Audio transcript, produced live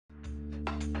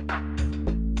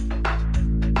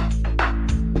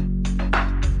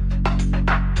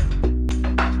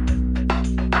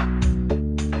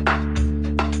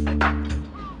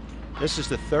This is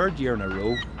the third year in a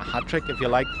row, a hat-trick if you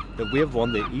like, that we have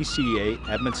won the ECA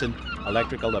Edmundson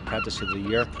Electrical Apprentice of the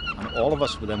Year, and all of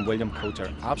us within William Coates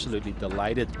are absolutely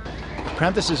delighted.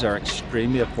 Apprentices are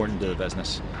extremely important to the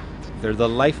business. They're the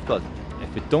lifeblood.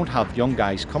 If we don't have young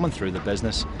guys coming through the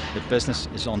business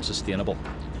is unsustainable.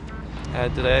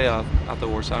 Today at the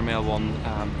award ceremony I won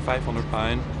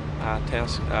 £500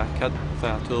 test kit with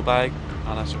a tool bag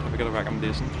and a certificate of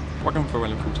recommendation. Working for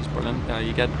William Coates is brilliant.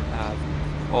 You get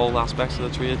all aspects of the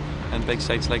trade in big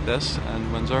sites like this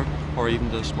in Windsor, or even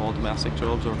the small domestic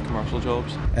jobs or commercial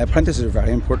jobs. Apprentices are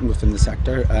very important within the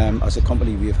sector. As a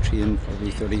company we have trained probably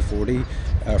 30, 40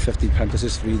 or 50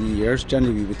 apprentices through the years.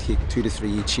 Generally we would take 2 to 3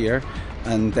 each year,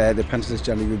 and the apprentices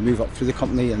generally would move up through the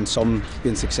company, and some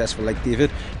being successful like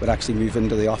David would actually move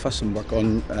into the office and work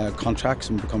on contracts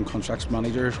and become contracts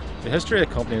managers. The history of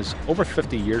the company is over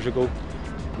 50 years ago.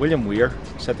 William Weir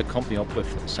set the company up with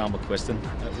Sam McQuiston,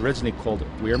 originally called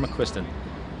Weir McQuiston.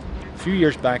 A few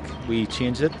years back we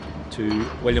changed it to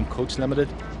William Coates Limited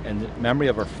in memory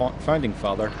of our founding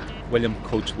father, William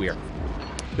Coates Weir.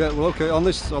 Yeah, well, okay. On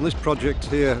this project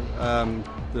here,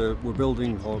 we're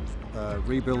building or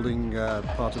rebuilding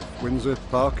part of Windsor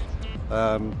Park,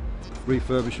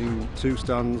 refurbishing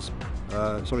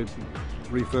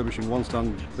refurbishing one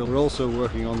stand. We're also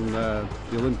working on the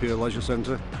Olympia Leisure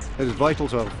Centre. It is vital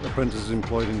to have apprentices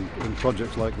employed in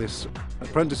projects like this.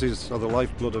 Apprentices are the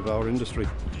lifeblood of our industry.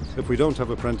 If we don't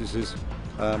have apprentices,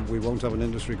 we won't have an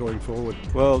industry going forward.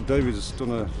 Well, David's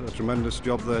done a tremendous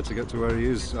job there to get to where he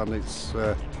is, and it's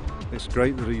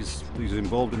great that he's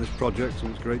involved in this project,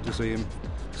 and it's great to see him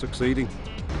succeeding.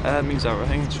 It means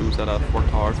everything. It shows that I've worked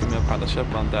hard for my apprenticeship,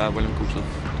 and William Coates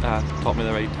have taught me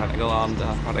the right technical and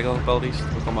practical abilities to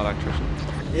become an electrician.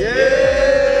 Yeah!